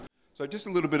So just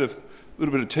a little bit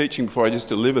of teaching before I just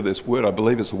deliver this word. I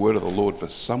believe it's a word of the Lord for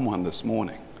someone this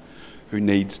morning who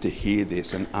needs to hear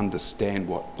this and understand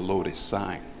what the Lord is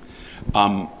saying.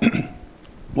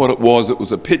 What it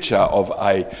was a picture of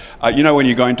you know when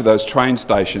you go into those train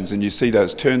stations and you see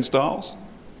those turnstiles?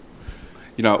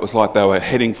 You know, it was like they were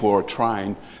heading for a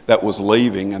train that was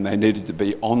leaving and they needed to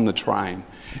be on the train.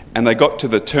 And they got to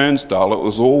the turnstile, it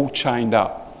was all chained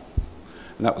up.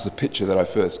 And that was the picture that I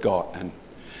first got.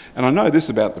 And I know this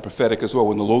about the prophetic as well.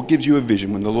 When the Lord gives you a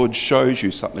vision, when the Lord shows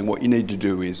you something, what you need to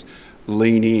do is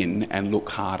lean in and look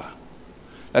harder.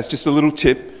 That's just a little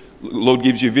tip. The Lord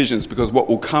gives you visions because what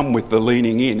will come with the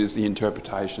leaning in is the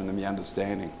interpretation and the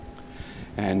understanding.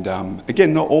 And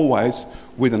again, not always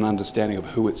with an understanding of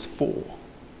who it's for,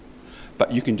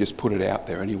 but you can just put it out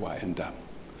there anyway.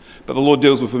 But the Lord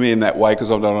deals with me in that way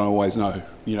because I don't always know.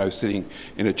 You know, sitting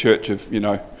in a church of,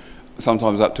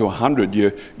 sometimes up to 100,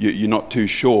 you're not too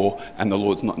sure, and the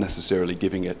Lord's not necessarily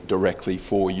giving it directly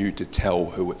for you to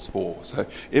tell who it's for. So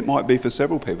it might be for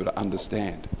several people to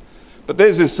understand. But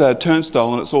there's this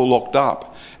turnstile and it's all locked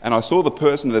up, and I saw the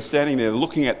person, they're standing there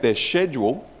looking at their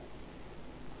schedule.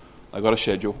 They've got a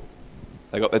schedule,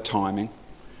 they've got their timing,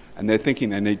 and they're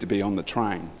thinking they need to be on the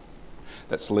train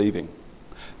that's leaving.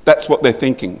 That's what they're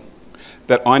thinking,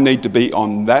 that I need to be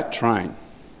on that train.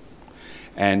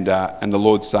 And the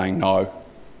Lord's saying, no,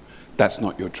 that's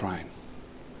not your train.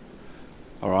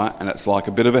 All right? And it's like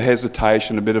a bit of a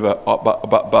hesitation, a bit of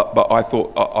but I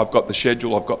thought, I've got the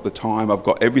schedule, I've got the time, I've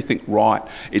got everything right.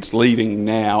 It's leaving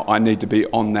now. I need to be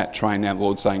on that train now. The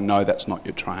Lord's saying, no, that's not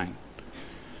your train.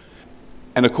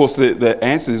 And of course, the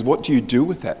answer is, what do you do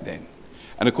with that then?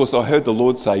 And of course, I heard the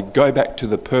Lord say, go back to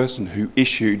the person who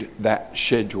issued that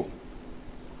schedule.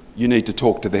 You need to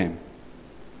talk to them,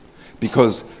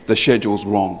 because the schedule's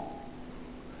wrong.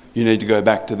 You need to go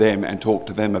back to them and talk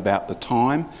to them about the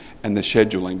time and the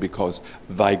scheduling, because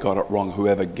they got it wrong,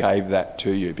 whoever gave that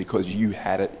to you, because you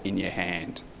had it in your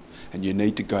hand. And you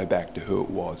need to go back to who it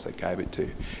was that gave it to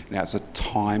you. Now, it's a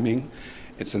timing,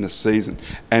 it's in a season.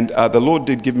 And the Lord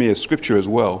did give me a scripture as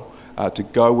well to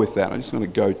go with that. I'm just going to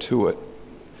go to it.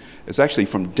 It's actually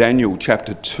from Daniel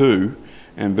chapter 2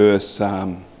 and verse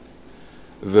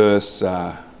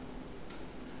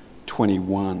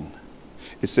 21.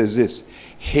 It says this: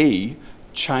 He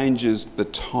changes the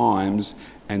times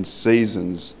and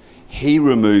seasons. He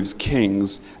removes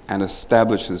kings and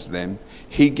establishes them.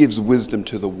 He gives wisdom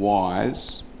to the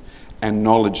wise and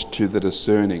knowledge to the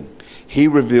discerning. He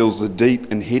reveals the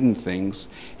deep and hidden things.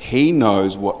 He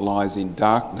knows what lies in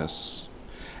darkness,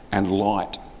 and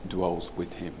light dwells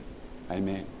with him.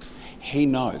 Amen. He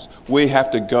knows. We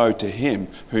have to go to him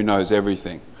who knows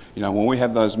everything. You know, when we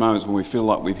have those moments when we feel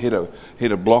like we've hit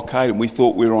a blockade and we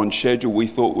thought we were on schedule, we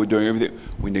thought we were doing everything,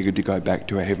 we needed to go back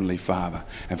to our Heavenly Father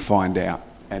and find out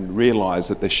and realise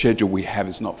that the schedule we have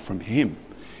is not from him,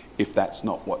 if that's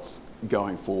not what's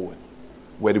going forward.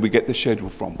 Where did we get the schedule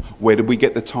from? Where did we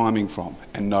get the timing from?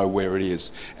 And know where it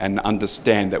is, and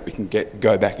understand that we can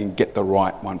go back and get the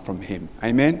right one from him.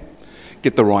 Amen?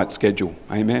 Get the right schedule.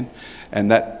 Amen?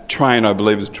 And that train, I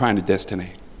believe, is a train of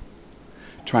destiny.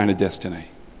 Train of destiny.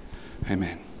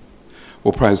 Amen.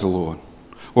 Well, praise the Lord.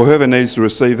 Well, whoever needs to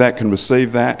receive that can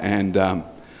receive that, and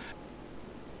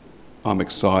I'm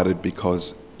excited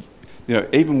because,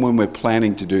 even when we're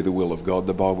planning to do the will of God,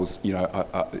 the Bible's,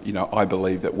 I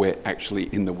believe that we're actually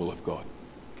in the will of God.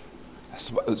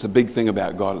 It's a big thing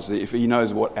about God. Is if he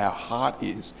knows what our heart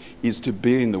is to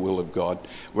be in the will of God,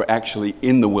 we're actually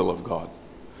in the will of God.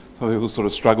 Some people sort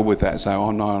of struggle with that and say, oh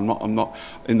no, I'm not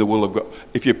in the will of God.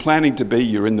 If you're planning to be,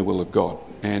 you're in the will of God.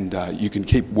 And you can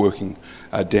keep working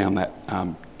down that,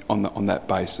 on that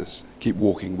basis. Keep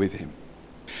walking with him.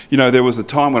 There was a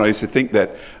time when I used to think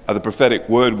that the prophetic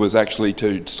word was actually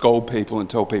to scold people and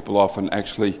tell people off and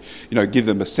actually, give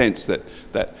them a sense that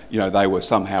they were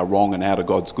somehow wrong and out of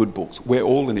God's good books. We're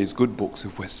all in his good books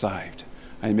if we're saved.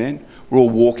 Amen? We're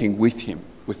all walking with him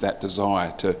with that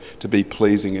desire to be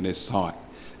pleasing in his sight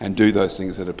and do those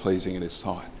things that are pleasing in his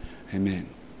sight. Amen.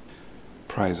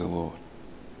 Praise the Lord.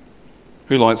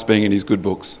 Who likes being in his good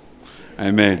books?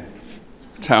 Amen.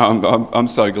 So I'm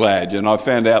so glad. I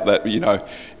found out that,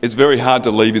 it's very hard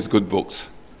to leave his good books.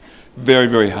 Very,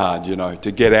 very hard,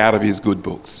 to get out of his good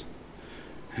books.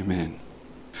 Amen.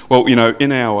 Well,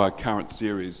 in our current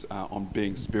series on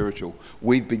being spiritual,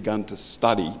 we've begun to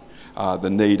study the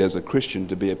need as a Christian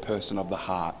to be a person of the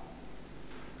heart.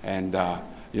 And,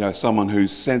 someone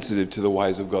who's sensitive to the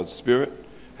ways of God's Spirit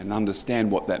and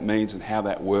understand what that means and how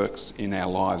that works in our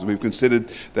lives. We've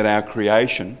considered that our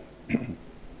creation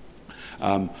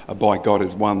by God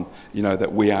is one,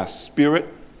 that we are spirit.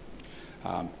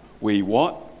 We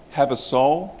what? have a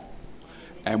soul,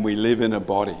 and we live in a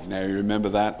body. Now, you remember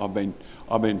that? I've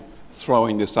been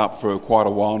throwing this up for quite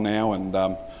a while now, and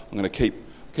I'm going to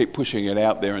keep pushing it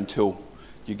out there until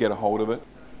you get a hold of it.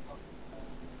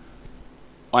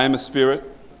 I am a spirit.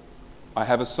 I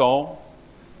have a soul,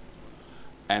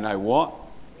 and I what?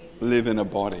 Live in a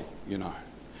body, you know.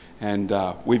 And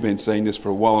we've been seeing this for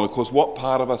a while. And of course, what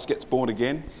part of us gets born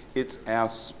again? It's our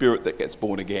spirit that gets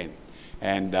born again.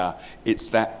 And it's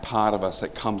that part of us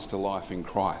that comes to life in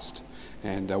Christ.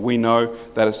 And we know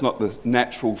that it's not the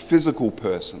natural physical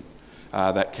person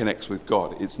that connects with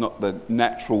God. It's not the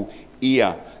natural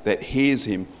ear that hears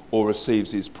him or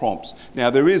receives his prompts. Now,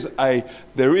 there is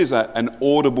an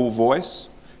audible voice.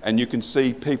 And you can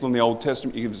see people in the Old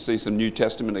Testament, you can see some New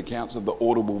Testament accounts of the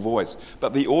audible voice.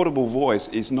 But the audible voice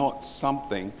is not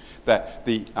something that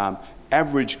the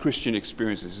average Christian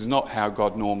experiences. It's not how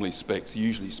God normally speaks. He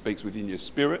usually speaks within your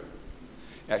spirit.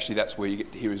 Actually, that's where you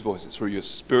get to hear his voice. It's through your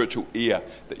spiritual ear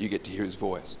that you get to hear his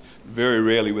voice. Very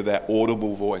rarely with that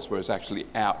audible voice where it's actually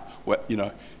out, where, you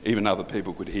know, even other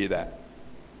people could hear that.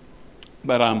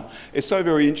 But it's so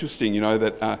very interesting, you know,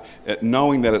 that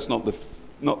knowing that it's not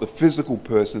the physical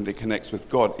person that connects with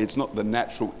God. It's not the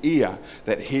natural ear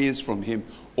that hears from him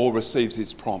or receives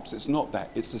his prompts. It's not that.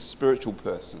 It's the spiritual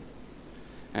person.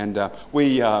 And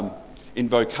we, in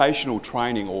vocational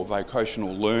training or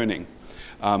vocational learning,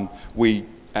 in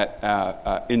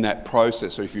that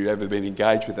process, or if you've ever been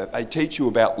engaged with that, they teach you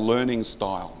about learning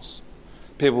styles.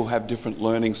 People have different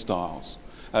learning styles.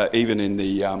 Even in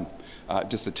the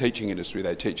just the teaching industry,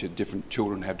 they teach you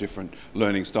children have different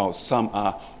learning styles. Some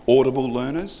are audible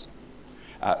learners,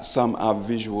 some are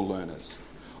visual learners.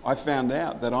 I found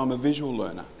out that I'm a visual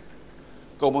learner.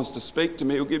 God wants to speak to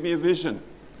me, he'll give me a vision.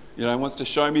 You know, he wants to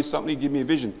show me something, give me a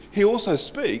vision. He also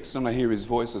speaks, and I hear his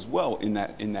voice as well in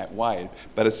that way,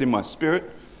 but it's in my spirit.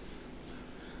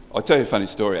 I'll tell you a funny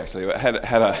story actually. I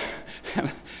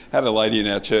had a lady in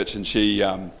our church, and she,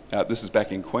 this is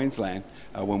back in Queensland,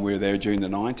 when we were there during the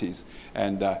 90s,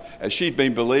 and she'd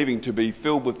been believing to be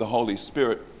filled with the Holy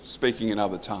Spirit, speaking in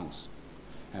other tongues,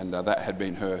 and that had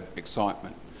been her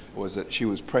excitement, was that she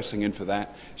was pressing in for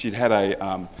that. She'd had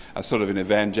a sort of an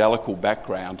evangelical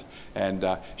background, and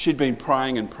she'd been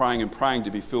praying and praying and praying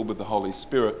to be filled with the Holy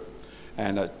Spirit.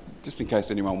 And just in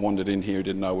case anyone wandered in here who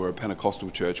didn't know, we're a Pentecostal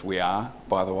church. We are,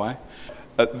 by the way.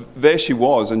 There she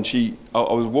was, and I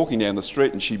was walking down the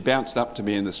street, and she bounced up to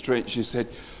me in the street. She said,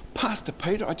 "Pastor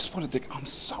Peter, I just wanted to, I'm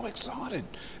so excited."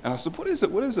 And I said, "What is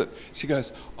it? What is it?" She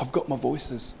goes, "I've got my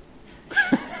voices."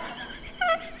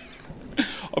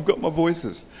 I've got my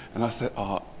voices. And I said,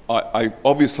 I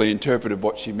obviously interpreted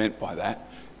what she meant by that.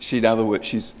 She now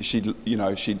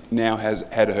has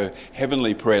had her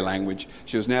heavenly prayer language.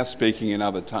 She was now speaking in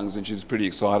other tongues, and she was pretty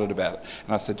excited about it.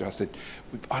 And I said to her,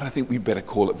 "I don't think we'd better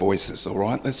call it voices, all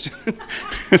right?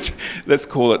 Let's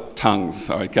call it tongues,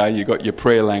 okay? You've got your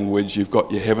prayer language, you've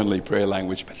got your heavenly prayer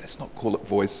language, but let's not call it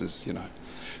voices, you know."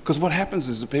 Because what happens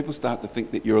is that people start to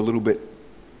think that you're a little bit,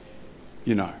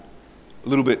 a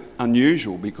little bit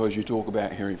unusual because you talk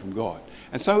about hearing from God.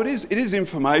 And so it is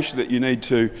information that you need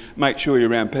to make sure you're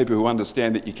around people who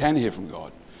understand that you can hear from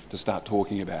God to start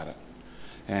talking about it.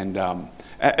 And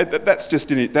that's just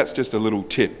a little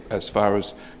tip as far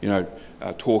as,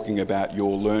 talking about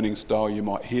your learning style. You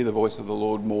might hear the voice of the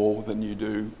Lord more than you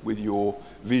do with your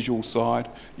visual side.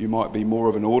 You might be more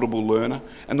of an audible learner.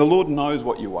 And the Lord knows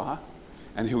what you are,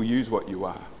 and he'll use what you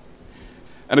are.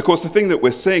 And of course, the thing that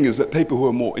we're seeing is that people who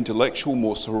are more intellectual,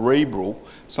 more cerebral,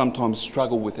 sometimes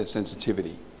struggle with their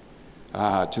sensitivity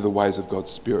to the ways of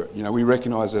God's Spirit. You know, we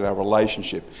recognise that our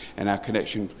relationship and our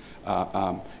connection,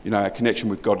 our connection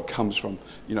with God comes from,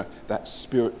 that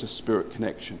spirit-to-spirit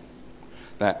connection,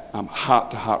 that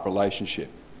heart-to-heart relationship.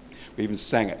 We even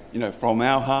sang it, from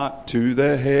our heart to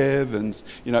the heavens.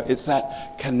 It's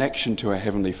that connection to our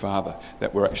Heavenly Father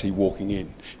that we're actually walking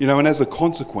in. And as a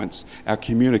consequence, our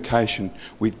communication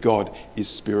with God is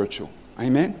spiritual.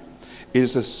 Amen? It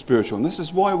is a spiritual. And this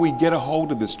is why we get a hold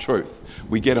of this truth.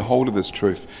 We get a hold of this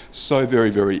truth so very,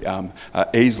 very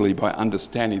easily by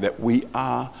understanding that we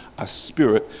are a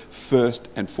spirit first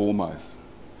and foremost.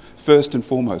 First and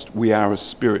foremost, we are a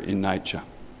spirit in nature.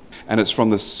 And it's from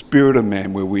the spirit of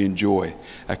man where we enjoy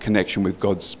a connection with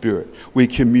God's Spirit. We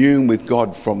commune with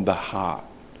God from the heart,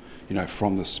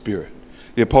 from the Spirit.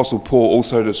 The Apostle Paul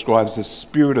also describes the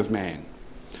spirit of man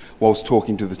whilst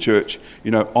talking to the church,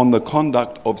 on the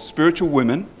conduct of spiritual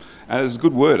women. And it's a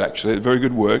good word, actually, a very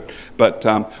good word. But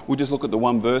we'll just look at the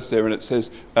one verse there, and it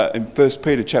says in 1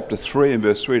 Peter chapter 3 and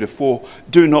verse 3 to 4,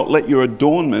 "Do not let your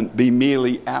adornment be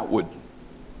merely outward,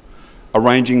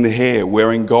 arranging the hair,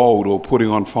 wearing gold, or putting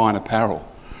on fine apparel.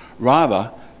 Rather,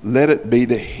 let it be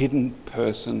the hidden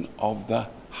person of the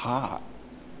heart,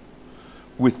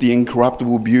 with the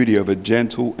incorruptible beauty of a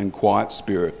gentle and quiet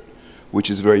spirit, which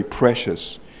is very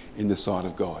precious in the sight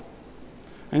of God.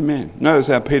 Amen. Notice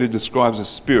how Peter describes a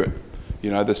spirit,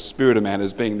 the spirit of man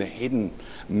as being the hidden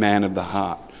man of the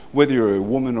heart. Whether you're a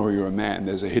woman or you're a man,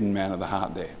 there's a hidden man of the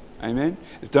heart there. Amen.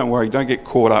 Don't worry, don't get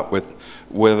caught up with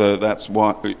whether that's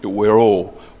what we're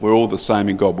all the same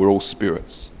in God. We're all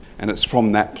spirits. And it's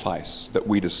from that place that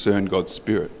we discern God's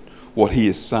spirit, what he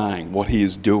is saying, what he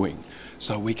is doing,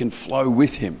 so we can flow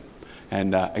with him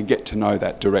and get to know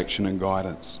that direction and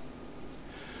guidance.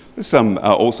 Let's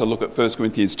also look at 1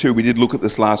 Corinthians 2. We did look at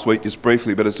this last week just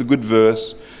briefly, but it's a good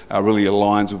verse, really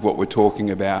aligns with what we're talking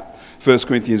about. 1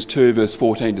 Corinthians 2, verse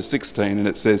 14 to 16, and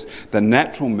it says, "The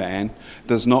natural man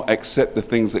does not accept the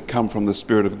things that come from the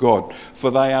Spirit of God, for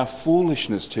they are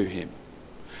foolishness to him."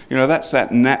 That's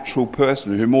that natural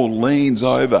person who more leans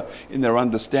over in their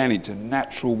understanding to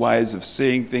natural ways of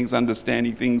seeing things,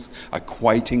 understanding things,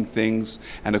 equating things,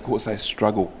 and of course they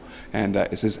struggle. And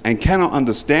it says, "and cannot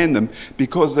understand them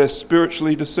because they're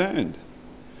spiritually discerned."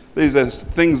 These are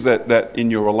things that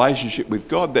in your relationship with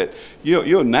God, that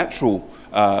your natural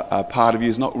part of you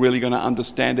is not really going to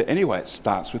understand it anyway. It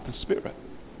starts with the Spirit,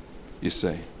 you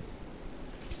see.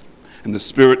 And the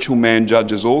spiritual man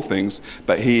judges all things,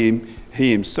 but he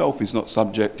himself is not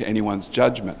subject to anyone's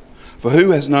judgment. For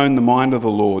who has known the mind of the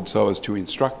Lord so as to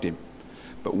instruct him?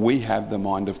 But we have the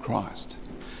mind of Christ.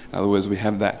 In other words, we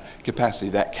have that capacity,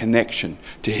 that connection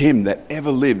to him that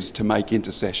ever lives to make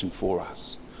intercession for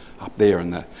us up there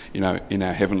in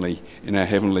our heavenly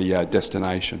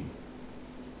destination.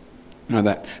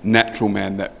 That natural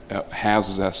man that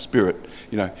houses our spirit,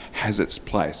 has its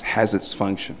place, has its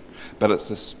function. But it's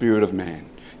the spirit of man,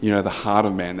 the heart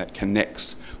of man that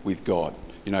connects with God,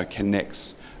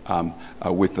 connects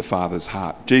with the Father's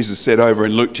heart. Jesus said over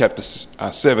in Luke chapter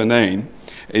 17,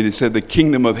 he said, "The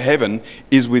kingdom of heaven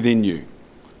is within you."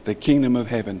 The kingdom of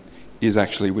heaven is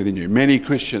actually within you. Many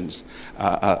Christians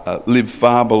live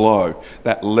far below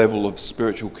that level of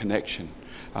spiritual connection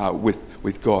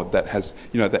with God that has,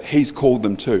 that he's called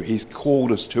them to. He's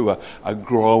called us to a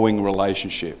growing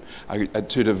relationship,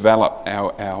 to develop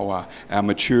our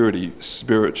maturity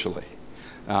spiritually.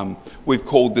 We've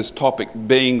called this topic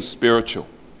being spiritual,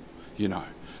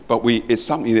 but it's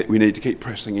something that we need to keep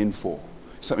pressing in for,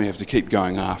 something we have to keep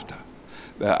going after.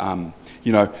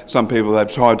 Some people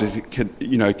have tried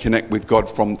to connect with God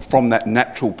from that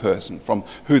natural person, from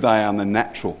who they are in the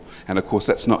natural. And of course,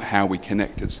 that's not how we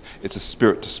connect. It's a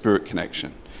spirit-to-spirit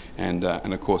connection. And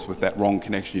of course, with that wrong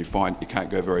connection, you find you can't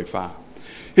go very far.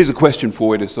 Here's a question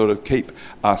for you to sort of keep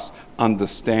us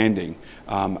understanding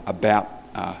about,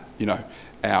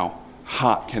 our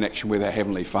heart connection with our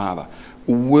Heavenly Father.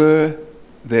 Were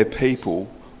there people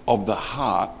of the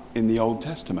heart in the Old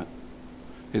Testament?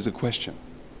 Here's a question.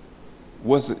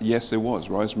 Was it? Yes, there was.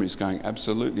 Rosemary's going,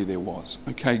 absolutely there was.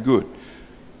 Okay, good.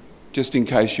 Just in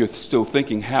case you're still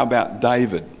thinking, how about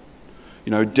David?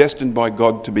 Destined by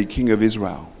God to be king of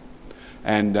Israel.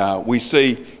 And we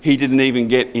see he didn't even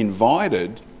get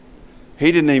invited.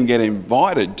 He didn't even get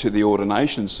invited to the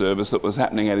ordination service that was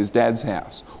happening at his dad's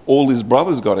house. All his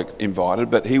brothers got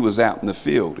invited, but he was out in the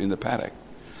field, in the paddock.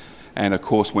 And of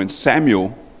course, when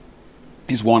Samuel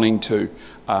is wanting to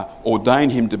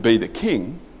ordain him to be the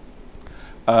king,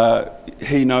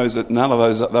 he knows that none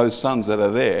of those sons that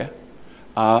are there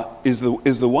is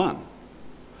the one.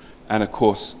 And of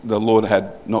course, the Lord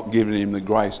had not given him the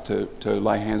grace to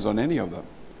lay hands on any of them.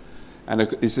 And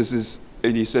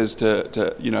he says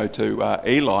to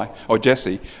Eli or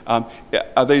Jesse,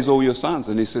 "Are these all your sons?"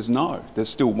 And he says, "No, there's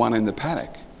still one in the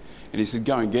paddock." And he said,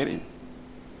 "Go and get him."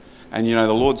 And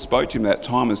the Lord spoke to him that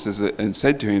time and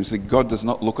said to him, "God does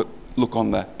not look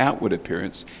on the outward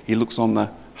appearance; He looks on the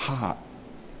heart."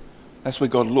 That's where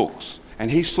God looks. And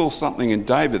he saw something in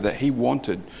David that he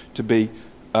wanted to be,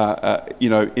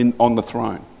 on the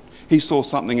throne. He saw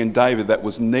something in David that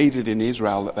was needed in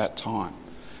Israel at that time.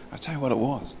 I tell you what it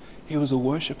was. He was a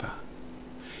worshipper.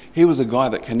 He was a guy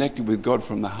that connected with God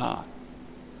from the heart.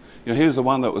 He was the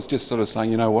one that was just sort of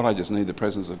saying, I just need the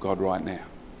presence of God right now.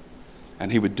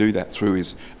 And he would do that through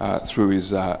his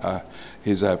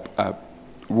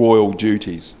royal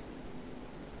duties.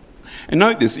 And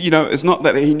note this, it's not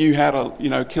that he knew how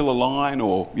to, kill a lion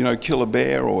or, kill a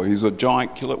bear, or he's a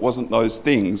giant killer. It wasn't those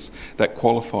things that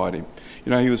qualified him.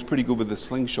 He was pretty good with the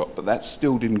slingshot, but that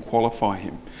still didn't qualify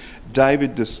him.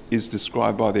 David is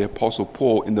described by the Apostle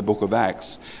Paul in the book of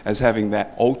Acts as having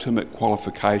that ultimate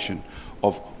qualification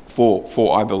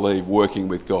for I believe, working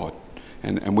with God.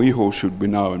 And we all should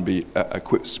know and be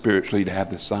equipped spiritually to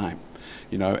have the same.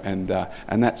 and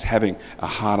that's having a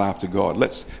heart after God.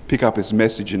 Let's pick up his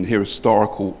message and hear a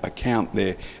historical account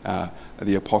there.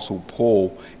 The Apostle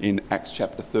Paul in Acts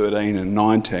chapter 13 and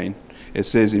 19. It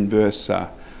says in verse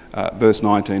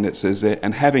 19, it says there,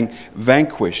 and having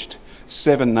vanquished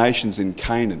 7 nations in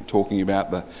Canaan, talking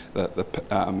about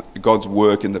God's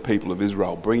work in the people of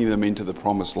Israel, bringing them into the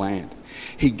promised land.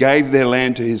 He gave their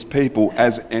land to his people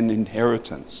as an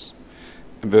inheritance.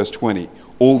 In verse 20,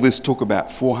 all this took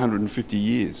about 450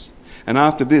 years. And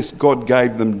after this, God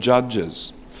gave them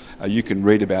judges. You can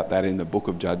read about that in the book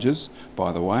of Judges,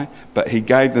 by the way. But he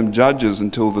gave them judges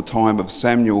until the time of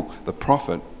Samuel the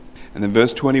prophet. And then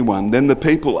verse 21, then the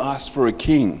people asked for a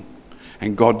king.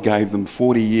 And God gave them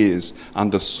 40 years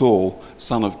under Saul,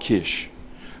 son of Kish,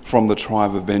 from the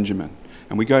tribe of Benjamin.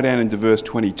 And we go down into verse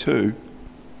 22,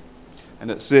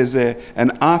 and it says there,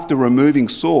 and after removing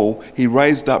Saul, he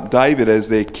raised up David as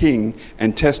their king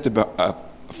and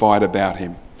testified about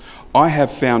him. I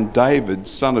have found David,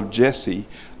 son of Jesse,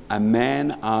 a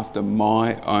man after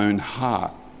my own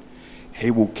heart.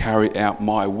 He will carry out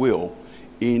my will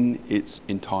in its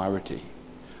entirety.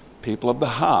 People of the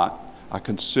heart are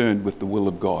concerned with the will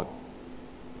of God.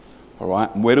 All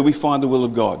right? And where do we find the will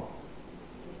of God?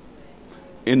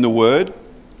 In the Word,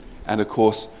 and of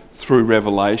course through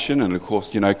revelation, and of course,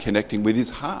 connecting with his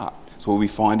heart. That's where we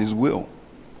find his will.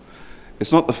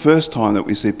 It's not the first time that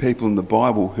we see people in the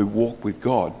Bible who walk with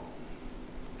God,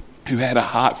 who had a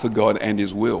heart for God and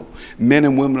his will. Men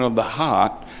and women of the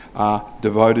heart are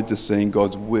devoted to seeing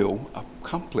God's will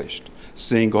accomplished,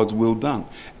 seeing God's will done.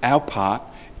 Our part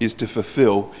is to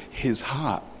fulfill his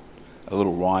heart. A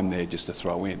little rhyme there just to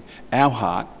throw in. Our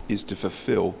heart is to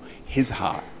fulfill his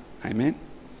heart. Amen?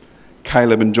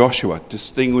 Caleb and Joshua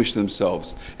distinguished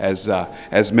themselves as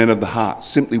men of the heart,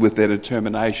 simply with their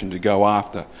determination to go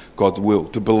after God's will,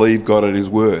 to believe God at his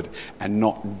word and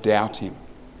not doubt him.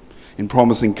 In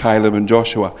promising Caleb and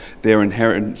Joshua their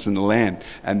inheritance in the land,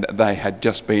 and they had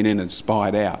just been in and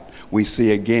spied out, we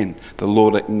see again the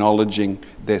Lord acknowledging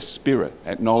their spirit,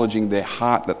 acknowledging their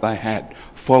heart that they had,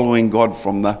 following God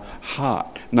from the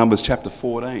heart. Numbers chapter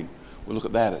 14, we'll look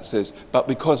at that. It says, but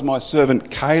because my servant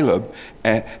Caleb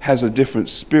has a different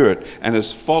spirit and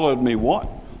has followed me what?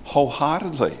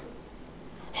 Wholeheartedly.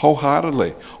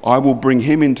 Wholeheartedly. I will bring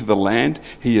him into the land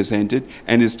he has entered,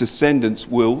 and his descendants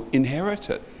will inherit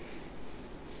it.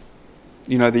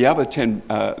 The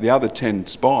other 10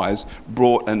 spies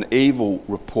brought an evil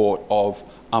report of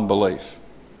unbelief.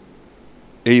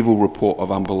 Evil report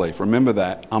of unbelief. Remember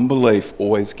that. Unbelief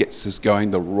always gets us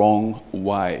going the wrong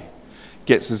way.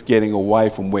 Gets us getting away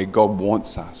from where God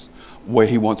wants us, where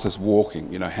he wants us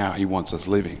walking, how he wants us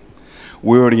living.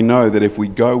 We already know that if we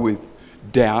go with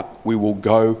doubt, we will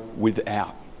go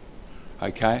without.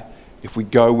 Okay? If we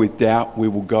go with doubt, we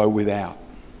will go without.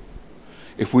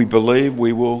 If we believe,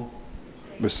 we will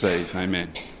receive.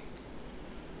 Amen.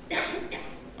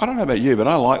 I don't know about you, but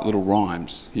I like little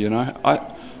rhymes,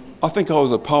 I think I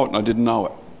was a poet and I didn't know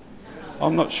it.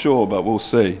 I'm not sure, but we'll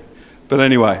see. But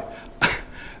anyway,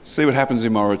 see what happens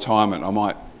in my retirement. I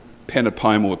might pen a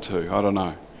poem or two. I don't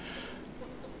know.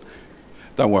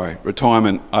 Don't worry.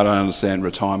 Retirement, I don't understand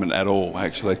retirement at all,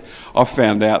 actually. I've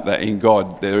found out that in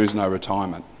God there is no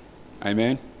retirement.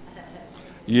 Amen?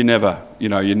 You're never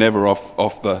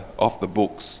off the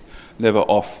books. Never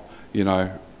off,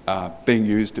 being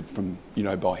used from,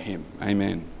 by him.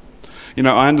 Amen.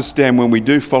 I understand when we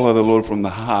do follow the Lord from the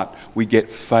heart, we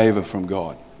get favour from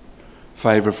God.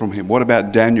 Favour from him. What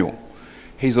about Daniel?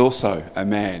 He's also a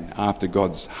man after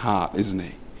God's heart, isn't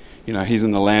he? He's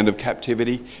in the land of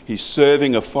captivity. He's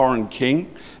serving a foreign king,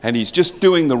 and he's just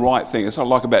doing the right thing. That's what I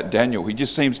like about Daniel. He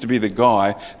just seems to be the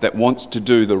guy that wants to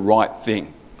do the right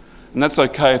thing. And that's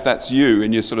okay if that's you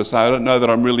and you sort of say, I don't know that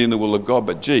I'm really in the will of God,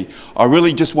 but gee, I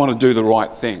really just want to do the right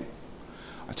thing.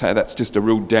 I tell you, that's just a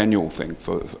real Daniel thing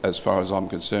as far as I'm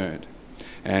concerned.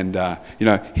 And,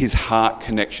 his heart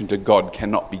connection to God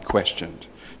cannot be questioned.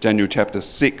 Daniel chapter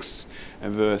 6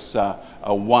 and verse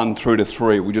 1 through to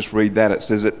 3, we'll just read that. It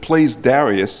says, it pleased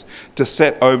Darius to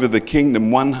set over the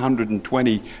kingdom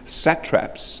 120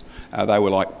 satraps. They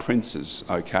were like princes,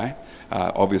 okay,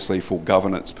 obviously for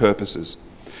governance purposes.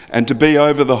 And to be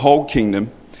over the whole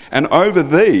kingdom. And over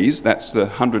these, that's the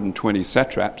 120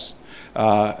 satraps,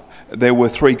 there were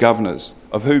 3 governors,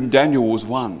 of whom Daniel was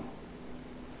one.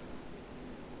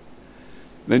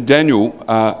 Then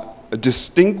Daniel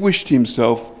distinguished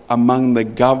himself among the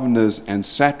governors and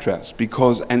satraps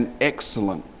because an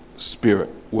excellent spirit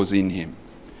was in him.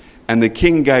 And the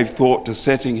king gave thought to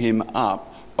setting him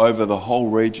up over the whole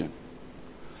region.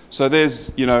 So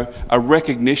there's, a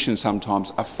recognition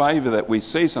sometimes, a favour that we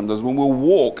see sometimes. When we'll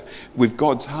walk with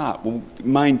God's heart, we'll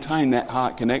maintain that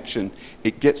heart connection,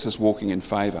 it gets us walking in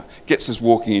favour, gets us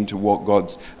walking into what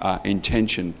God's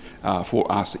intention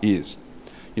for us is.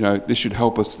 This should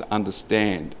help us to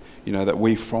understand, that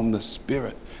we from the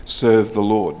Spirit serve the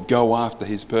Lord, go after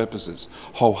his purposes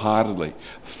wholeheartedly.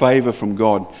 Favour from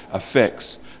God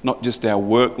affects not just our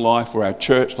work life or our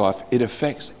church life, it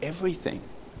affects everything.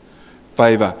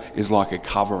 Favour is like a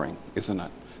covering, isn't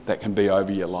it, that can be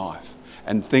over your life.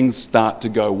 And things start to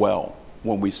go well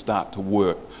when we start to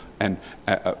work and,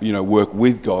 work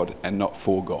with God and not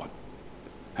for God.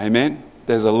 Amen?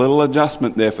 There's a little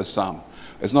adjustment there for some.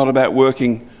 It's not about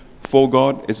working for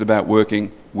God, it's about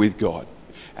working with God.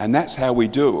 And that's how we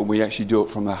do it, and we actually do it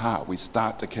from the heart. We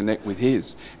start to connect with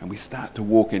his, and we start to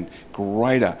walk in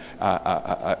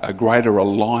a greater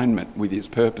alignment with his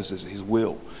purposes, his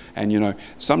will. And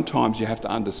sometimes you have to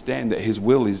understand that his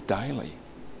will is daily.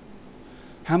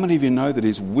 How many of you know that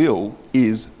his will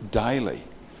is daily?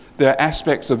 There are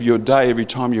aspects of your day every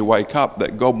time you wake up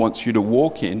that God wants you to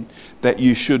walk in, that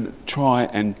you should try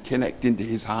and connect into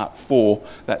his heart for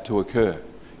that to occur.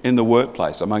 In the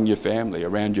workplace, among your family,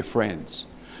 around your friends.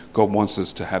 God wants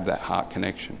us to have that heart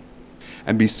connection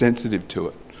and be sensitive to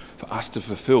it, for us to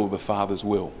fulfill the Father's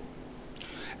will.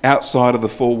 Outside of the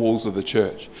four walls of the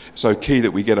church, so key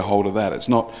that we get a hold of that. It's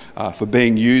not for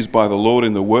being used by the Lord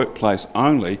in the workplace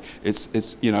only.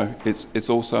 It's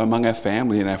also among our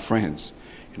family and our friends.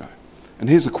 And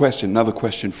here's a question, another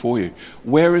question for you: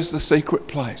 where is the secret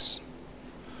place?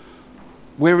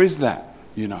 Where is that?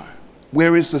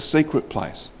 Where is the secret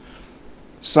place?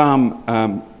 Psalm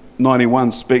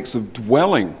 91 speaks of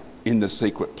dwelling in the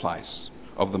secret place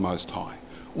of the Most High.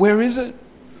 Where is it?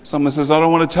 Someone says, I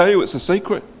don't want to tell you, it's a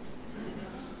secret.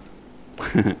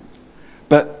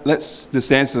 But let's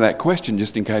just answer that question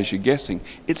just in case you're guessing.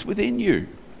 It's within you.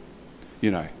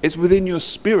 It's within your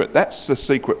spirit. That's the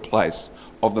secret place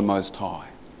of the Most High.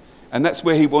 And that's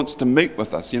where he wants to meet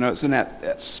with us. It's in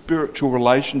that spiritual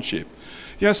relationship.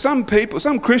 Some people,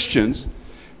 some Christians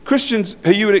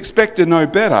who you would expect to know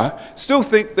better, still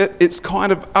think that it's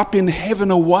kind of up in heaven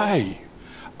away,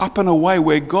 up and away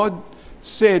where God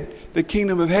said the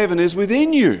kingdom of heaven is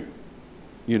within you.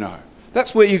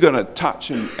 That's where you're going to touch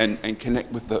and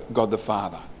connect with God the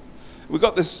Father. We've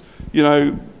got this,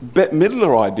 Bette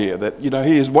Midler idea that,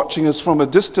 he is watching us from a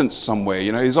distance somewhere,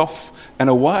 he's off and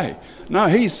away. No,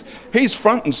 he's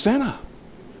front and centre,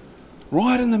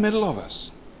 right in the middle of us.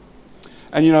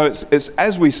 And it's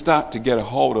as we start to get a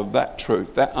hold of that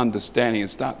truth, that understanding,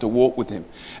 and start to walk with him,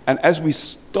 and as we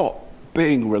stop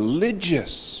being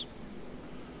religious,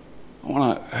 I don't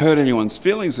want to hurt anyone's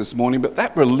feelings this morning, but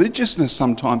that religiousness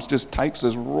sometimes just takes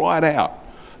us right out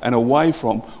and away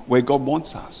from where God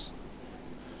wants us.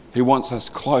 He wants us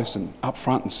close and up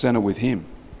front and centre with him.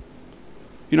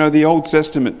 The Old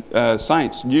Testament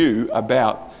saints knew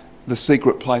about the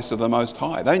secret place of the Most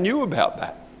High. They knew about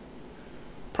that.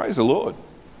 Praise the Lord.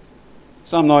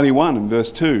 Psalm 91 and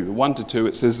verse 2, 1 to 2,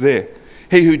 it says there,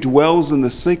 he who dwells in the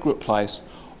secret place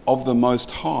of the Most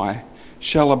High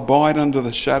shall abide under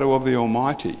the shadow of the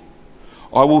Almighty.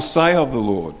 I will say of the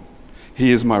Lord,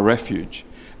 he is my refuge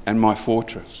and my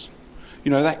fortress.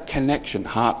 That connection,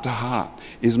 heart to heart,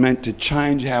 is meant to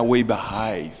change how we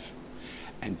behave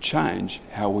and change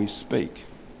how we speak.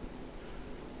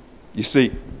 You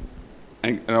see,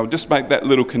 and I'll just make that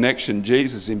little connection.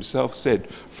 Jesus himself said,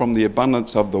 from the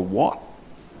abundance of the what?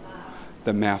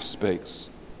 The mouth speaks.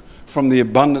 From the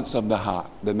abundance of the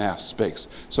heart, the mouth speaks.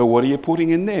 So what are you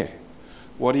putting in there?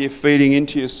 What are you feeding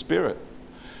into your spirit?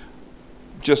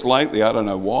 Just lately, I don't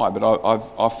know why, but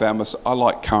I've found myself, I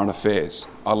like current affairs.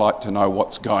 I like to know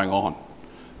what's going on,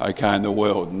 in the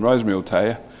world. And Rosemary will tell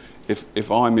you,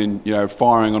 if I'm in,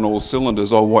 firing on all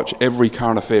cylinders, I'll watch every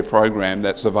current affair program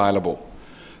that's available.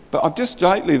 But I've just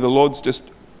lately, the Lord's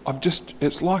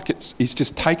it's like he's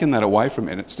just taken that away from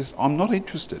me, and it's just, I'm not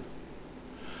interested.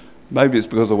 Maybe it's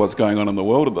because of what's going on in the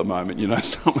world at the moment,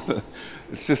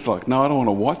 it's just like, no, I don't want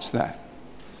to watch that.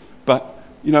 But,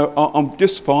 I'm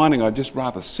just finding I'd just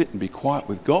rather sit and be quiet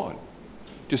with God.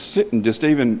 Just sit and just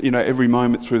even, every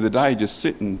moment through the day, just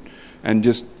sit and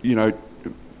just,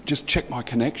 just check my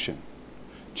connection.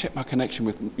 Check my connection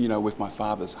with my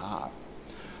Father's heart.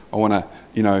 I want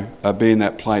to, be in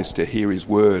that place to hear his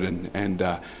word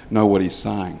and know what he's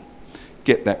saying.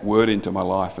 Get that word into my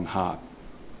life and heart.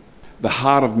 The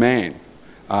heart of man,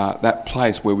 that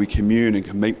place where we commune and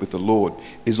can meet with the Lord,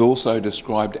 is also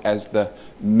described as the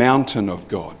mountain of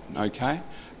God, okay?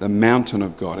 The mountain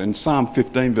of God. In Psalm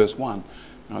 15 verse 1,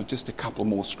 Just a couple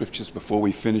more scriptures before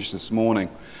we finish this morning.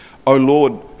 O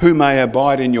Lord, who may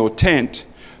abide in your tent,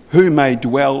 who may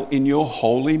dwell in your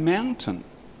holy mountain?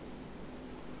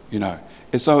 And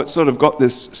so it's sort of got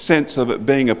this sense of it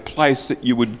being a place that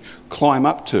you would climb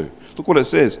up to. Look what it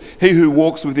says. He who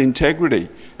walks with integrity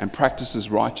and practices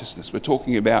righteousness. We're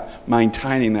talking about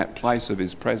maintaining that place of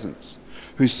his presence.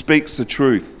 Who speaks the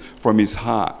truth from his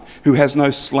heart. Who has no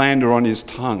slander on his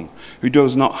tongue. Who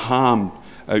does no harm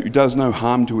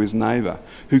to his neighbour.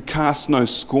 Who casts no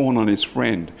scorn on his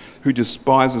friend. Who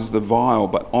despises the vile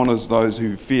but honours those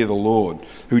who fear the Lord.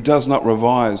 Who does not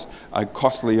revise a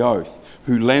costly oath.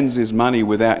 Who lends his money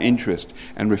without interest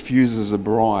and refuses a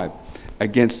bribe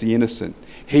against the innocent.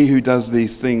 He who does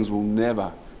these things will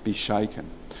never be shaken.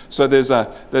 So there's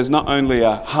not only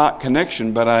a heart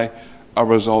connection, but a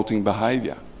resulting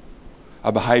behaviour.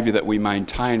 A behaviour that we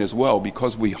maintain as well,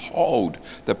 because we hold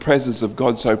the presence of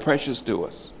God so precious to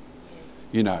us.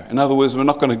 In other words, we're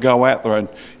not going to go out there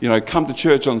and, come to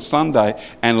church on Sunday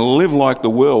and live like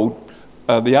the world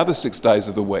the other 6 days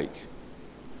of the week.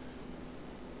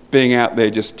 Being out there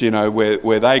just,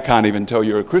 where they can't even tell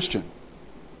you're a Christian.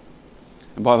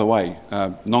 And by the way,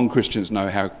 non-Christians know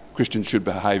how Christians should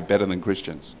behave better than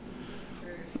Christians.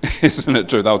 Isn't it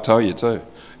true? They'll tell you too.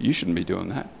 You shouldn't be doing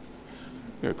that.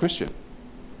 You're a Christian.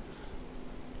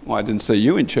 Well, I didn't see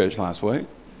you in church last week.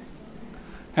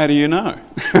 How do you know?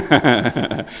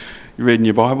 You're reading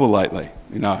your Bible lately,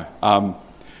 But,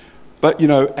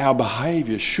 our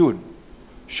behaviour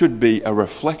should be a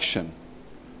reflection.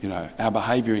 Our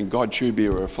behaviour in God should be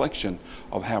a reflection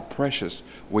of how precious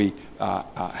we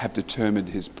have determined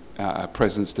his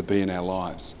presence to be in our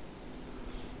lives.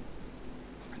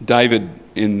 David,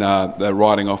 in the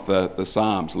writing off the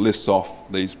Psalms, lists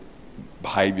off these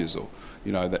behaviours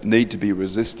that need to be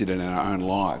resisted in our own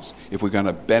lives if we're going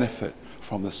to benefit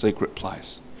from the secret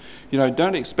place.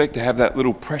 Don't expect to have that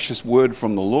little precious word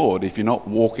from the Lord if you're not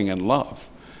walking in love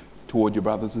toward your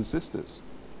brothers and sisters.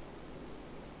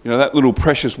 That little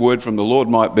precious word from the Lord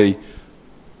might be,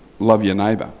 love your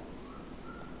neighbour.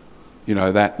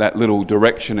 That little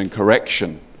direction and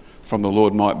correction from the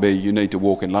Lord might be, you need to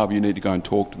walk in love, you need to go and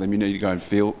talk to them, you need to go and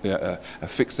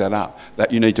fix that up.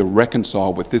 That you need to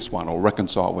reconcile with this one or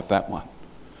reconcile with that one.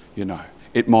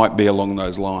 It might be along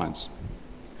those lines.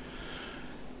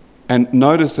 And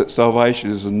notice that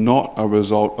salvation is not a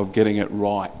result of getting it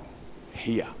right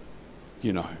here.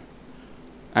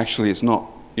 Actually, it's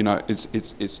not.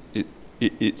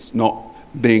 It's not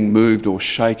being moved or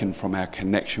shaken from our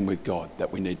connection with God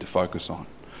that we need to focus on.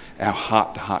 Our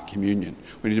heart-to-heart communion.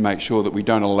 We need to make sure that we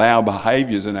don't allow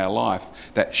behaviours in our life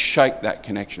that shake that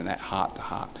connection, that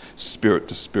heart-to-heart,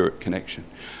 spirit-to-spirit connection.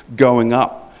 Going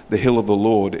up the hill of the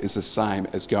Lord is the same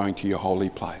as going to your holy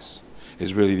place,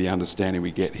 is really the understanding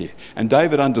we get here. And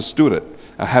David understood it,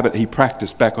 a habit he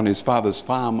practiced back on his father's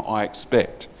farm, I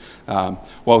expect.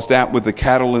 Whilst out with the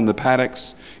cattle in the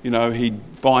paddocks, he'd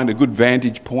find a good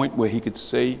vantage point where he could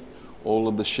see all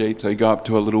of the sheep. So he'd go up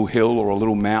to a little hill or a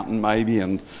little mountain maybe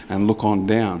and look on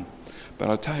down. But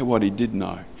I'll tell you what he did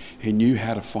know. He knew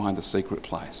how to find the secret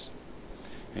place.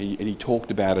 And he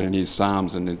talked about it in his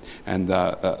Psalms and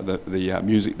the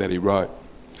music that he wrote.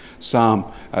 Psalm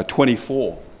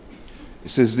 24, it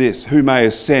says this, who may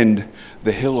ascend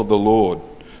the hill of the Lord?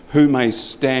 Who may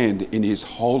stand in his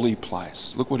holy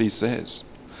place? Look what he says.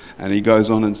 And he goes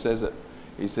on and says it.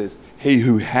 He says, he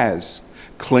who has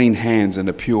clean hands and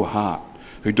a pure heart,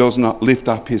 who does not lift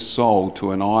up his soul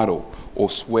to an idol or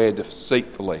swear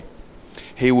deceitfully,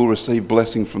 he will receive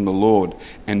blessing from the Lord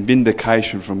and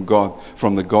vindication from God,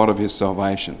 from the God of his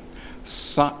salvation.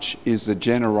 Such is the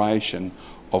generation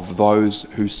of those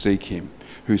who seek him,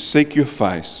 who seek your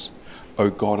face, O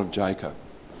God of Jacob.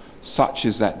 Such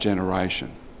is that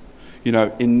generation.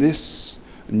 In this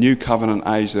new covenant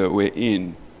age that we're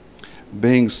in,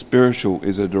 being spiritual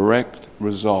is a direct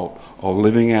result of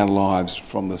living our lives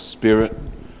from the Spirit,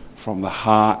 from the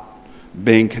heart,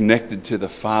 being connected to the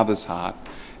Father's heart,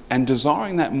 and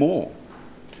desiring that more.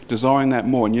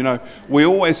 And we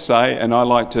always say, and I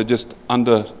like to just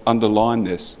underline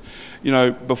this,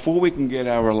 before we can get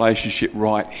our relationship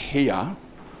right here,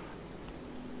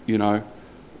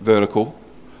 vertical,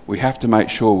 we have to make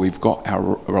sure we've got our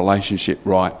relationship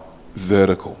right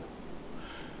vertical.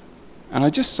 And I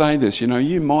just say this,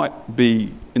 you might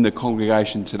be in the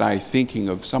congregation today thinking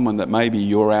of someone that maybe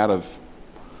you're out of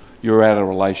a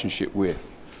relationship with.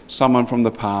 Someone from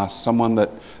the past, someone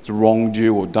that's wronged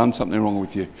you or done something wrong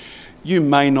with you. You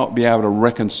may not be able to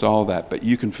reconcile that, but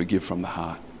you can forgive from the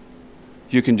heart.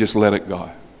 You can just let it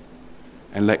go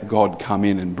and let God come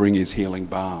in and bring his healing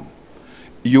balm.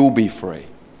 You'll be free.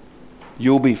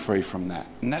 you'll be free from that.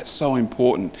 And that's so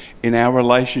important in our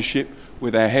relationship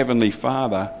with our Heavenly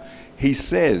Father. He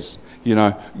says,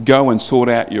 go and sort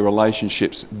out your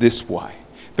relationships this way.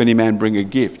 If any man bring a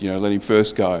gift, let him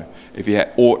first go. If he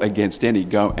had aught against any,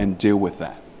 go and deal with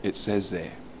that. It says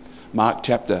there. Mark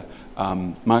chapter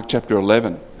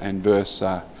 11 and verse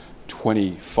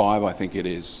 25, I think it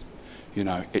is.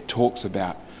 It talks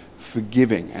about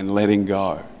forgiving and letting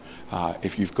go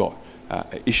if you've got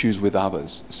issues with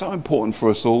others. It's so important for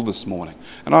us all this morning.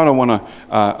 And I don't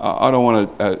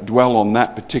want to dwell on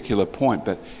that particular point,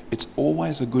 but it's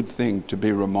always a good thing to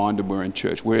be reminded we're in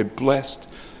church. We're blessed,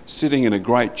 sitting in a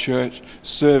great church,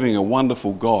 serving a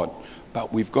wonderful God,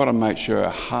 but we've got to make sure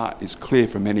our heart is clear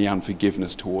from any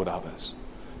unforgiveness toward others.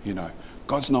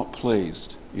 God's not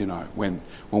pleased, when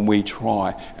we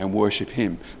try and worship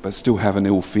him, but still have an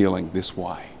ill feeling this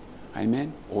way.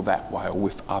 Amen? Or that way, or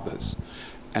with others.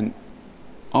 And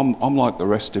I'm like the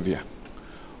rest of you.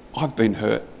 I've been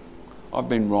hurt. I've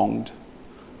been wronged.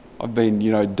 I've been,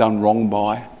 done wrong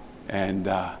by. And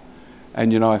I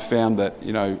found that,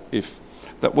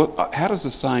 how does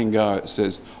the saying go? It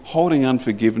says, holding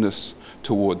unforgiveness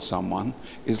towards someone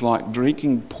is like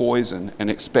drinking poison and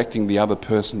expecting the other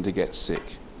person to get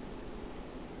sick.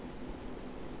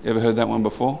 You ever heard that one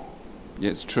before?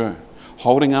 Yeah, it's true.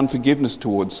 Holding unforgiveness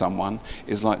towards someone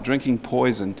is like drinking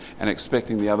poison and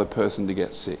expecting the other person to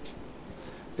get sick.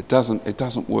 It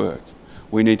doesn't work.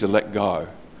 We need to let go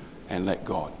and let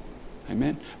God.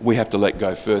 Amen? We have to let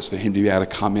go first for him to be able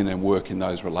to come in and work in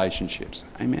those relationships.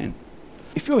 Amen.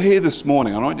 If you're here this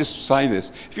morning, and I just say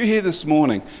this, if you're here this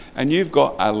morning and you've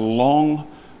got a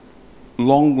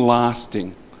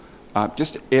long-lasting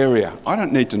just area, I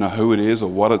don't need to know who it is or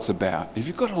what it's about. If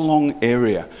you've got a long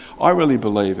area, I really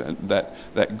believe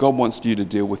that God wants you to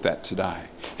deal with that today.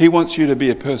 He wants you to be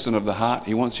a person of the heart.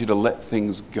 He wants you to let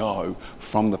things go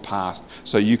from the past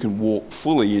so you can walk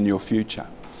fully in your future.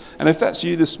 And if that's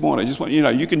you this morning, I just want you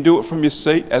to know, you can do it from your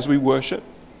seat as we worship,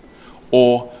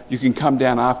 or you can come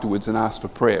down afterwards and ask for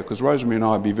prayer, because Rosemary and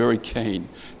I would be very keen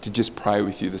to just pray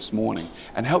with you this morning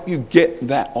and help you get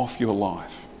that off your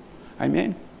life.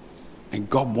 Amen? And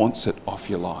God wants it off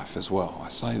your life as well. I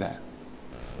say that.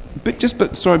 But just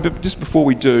before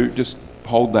we do, just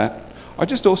hold that. I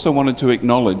just also wanted to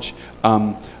acknowledge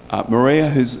Maria,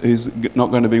 who's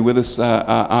not going to be with us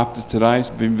after today. She's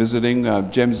been visiting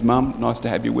Jem's mum. Nice to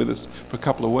have you with us for a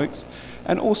couple of weeks.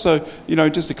 And also,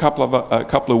 just a couple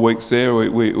of weeks there.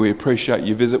 We appreciate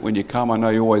your visit when you come. I know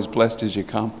you're always blessed as you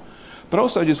come. But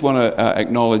also, I just want to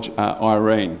acknowledge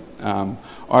Irene.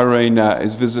 Irene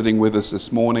is visiting with us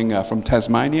this morning from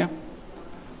Tasmania,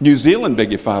 New Zealand.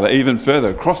 Beg your father, even further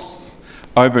across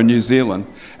over in New Zealand,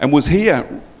 and was here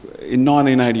in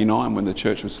 1989 when the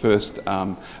church was first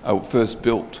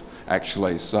built.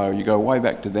 Actually, so you go way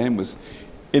back to then. Was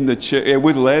in the church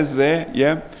with Les there,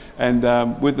 yeah. And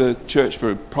with the church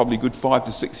for probably a good 5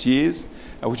 to 6 years,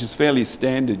 which is fairly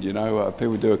standard,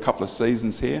 people do a couple of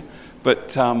seasons here.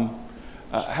 But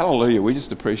hallelujah, we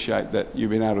just appreciate that you've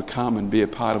been able to come and be a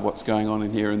part of what's going on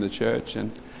in here in the church.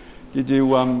 And did you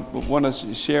want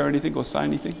to share anything or say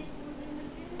anything?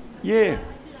 Yeah.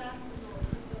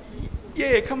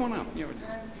 Yeah, come on up. Yeah,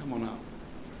 come on up.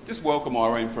 Just welcome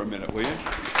Irene for a minute, will you?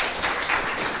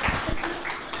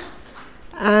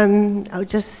 I'll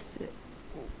just...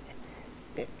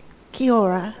 Kia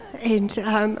ora, and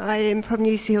I am from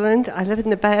New Zealand. I live in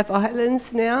the Bay of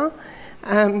Islands now.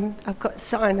 I've got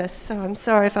sinus, so I'm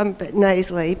sorry if I'm a bit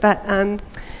nasally, but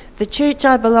the church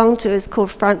I belong to is called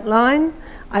Frontline.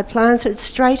 I planted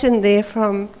straight in there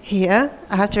from here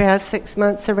after our 6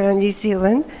 months around New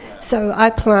Zealand. So I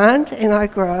plant and I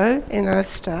grow and I've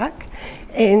stuck,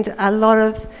 and a lot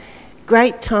of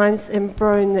great times in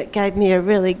Broome that gave me a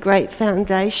really great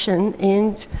foundation,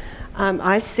 and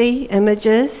I see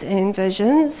images and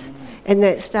visions, and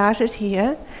that started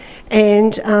here.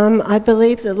 And I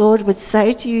believe the Lord would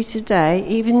say to you today,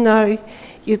 even though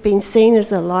you've been seen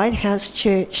as a lighthouse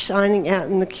church shining out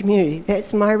in the community,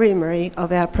 that's my memory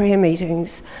of our prayer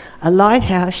meetings, a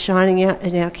lighthouse shining out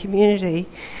in our community.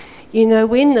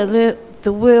 When the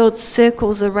world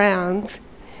circles around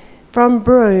from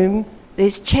Broome,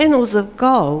 there's channels of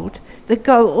gold that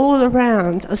go all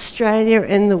around Australia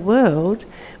and the world,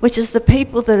 which is the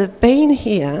people that have been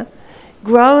here,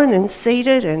 grown and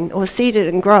seeded, or seeded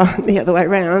and grown the other way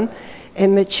around,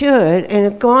 and matured and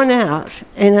have gone out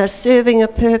and are serving a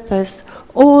purpose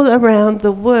all around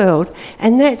the world.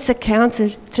 And that's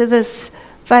accounted to this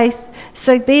faith.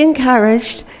 So be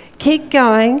encouraged, keep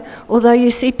going. Although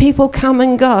you see people come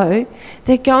and go,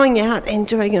 they're going out and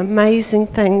doing amazing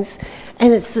things.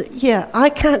 And I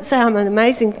can't say I'm an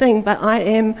amazing thing, but I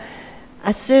am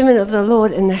a servant of the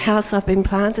Lord in the house I've been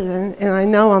planted in, and I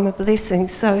know I'm a blessing.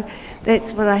 So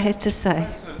that's what I have to say.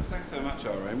 Thanks so much,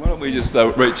 Irene. Why don't we just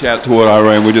reach out toward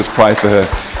Irene? We'll just pray for her.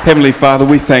 Heavenly Father,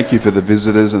 we thank you for the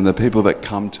visitors and the people that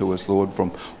come to us, Lord,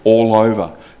 from all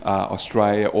over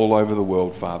Australia, all over the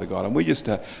world, Father God. And we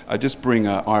just bring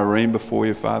Irene before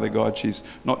you, Father God. She's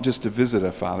not just a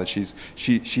visitor, Father.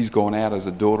 She's gone out as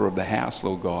a daughter of the house,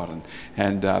 Lord God,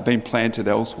 and been planted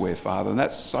elsewhere, Father. And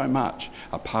that's so much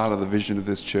a part of the vision of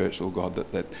this church, Lord God,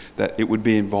 that it would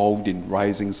be involved in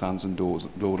raising sons and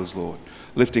daughters, Lord.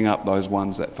 Lifting up those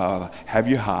ones that, Father, have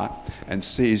your heart and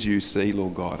see as you see,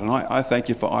 Lord God. And I thank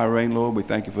you for Irene, Lord. We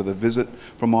thank you for the visit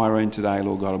from Irene today,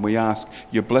 Lord God. And we ask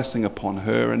your blessing upon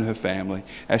her and her family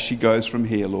as she goes from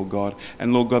here, Lord God.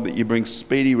 And, Lord God, that you bring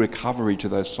speedy recovery to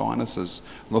those sinuses,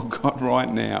 Lord God, right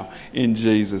now, in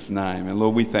Jesus' name. And,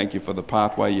 Lord, we thank you for the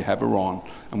pathway you have her on.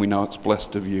 And we know it's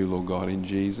blessed of you, Lord God, in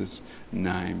Jesus'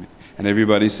 name. And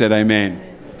everybody said amen.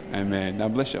 Amen. Now,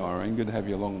 bless you, Irene. Good to have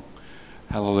you along.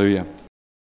 Hallelujah.